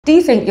Do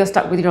you think you're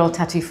stuck with your old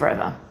tattoo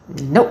forever?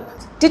 Nope.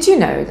 Did you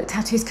know that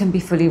tattoos can be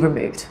fully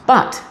removed?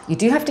 But you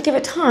do have to give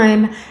it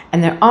time,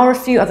 and there are a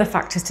few other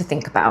factors to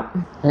think about.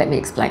 Let me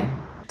explain.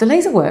 The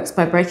laser works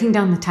by breaking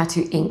down the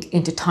tattoo ink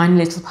into tiny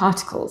little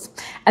particles,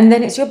 and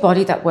then it's your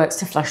body that works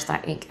to flush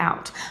that ink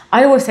out.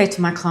 I always say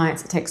to my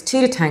clients, it takes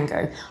two to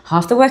tango.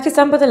 Half the work is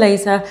done by the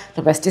laser,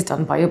 the rest is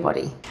done by your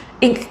body.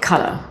 Ink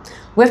color.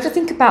 We have to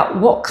think about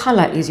what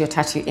color is your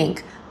tattoo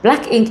ink.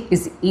 Black ink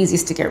is the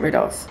easiest to get rid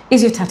of.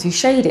 Is your tattoo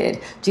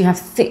shaded? Do you have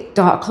thick,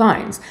 dark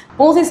lines?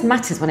 All this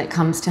matters when it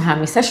comes to how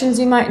many sessions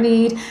you might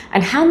need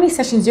and how many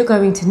sessions you're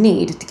going to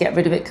need to get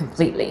rid of it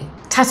completely.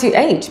 Tattoo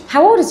age.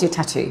 How old is your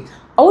tattoo?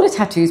 Older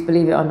tattoos,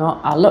 believe it or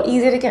not, are a lot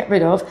easier to get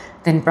rid of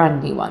than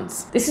brand new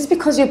ones. This is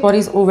because your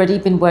body's already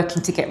been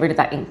working to get rid of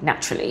that ink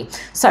naturally.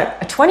 So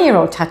a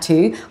 20-year-old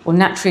tattoo will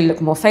naturally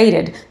look more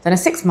faded than a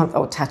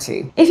 6-month-old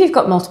tattoo. If you've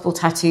got multiple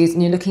tattoos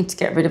and you're looking to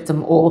get rid of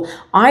them all,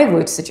 I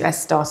would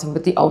suggest starting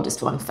with the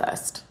oldest one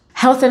first.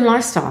 Health and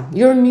lifestyle.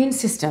 Your immune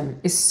system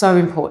is so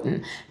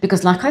important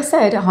because, like I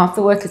said, half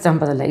the work is done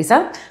by the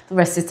laser, the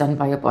rest is done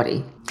by your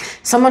body.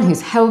 Someone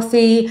who's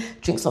healthy,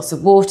 drinks lots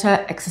of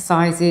water,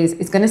 exercises,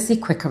 is going to see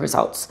quicker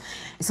results.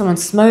 If someone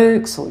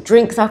smokes or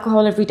drinks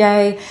alcohol every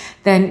day,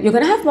 then you're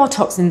going to have more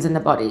toxins in the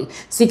body.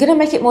 So you're going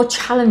to make it more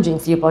challenging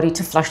for your body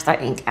to flush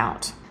that ink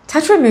out.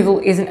 Tattoo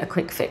removal isn't a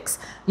quick fix.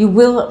 You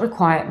will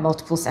require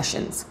multiple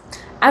sessions.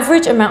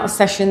 Average amount of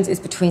sessions is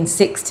between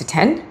 6 to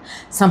 10.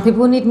 Some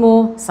people need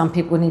more, some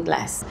people need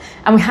less.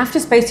 And we have to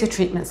space your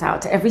treatments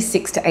out to every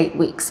 6 to 8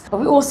 weeks.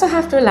 But we also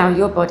have to allow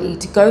your body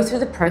to go through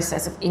the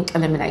process of ink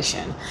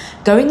elimination.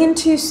 Going in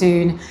too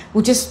soon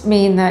will just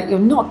mean that you're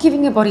not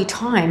giving your body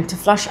time to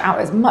flush out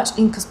as much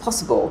ink as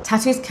possible.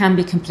 Tattoos can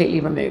be completely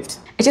removed.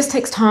 It just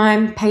takes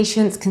time,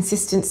 patience,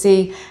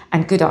 consistency,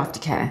 and good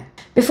aftercare.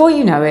 Before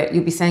you know it,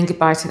 you'll be saying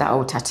goodbye to that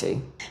old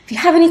tattoo. If you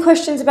have any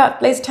questions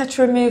about laser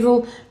tattoo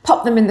removal,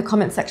 pop them in the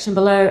comment section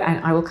below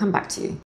and I will come back to you.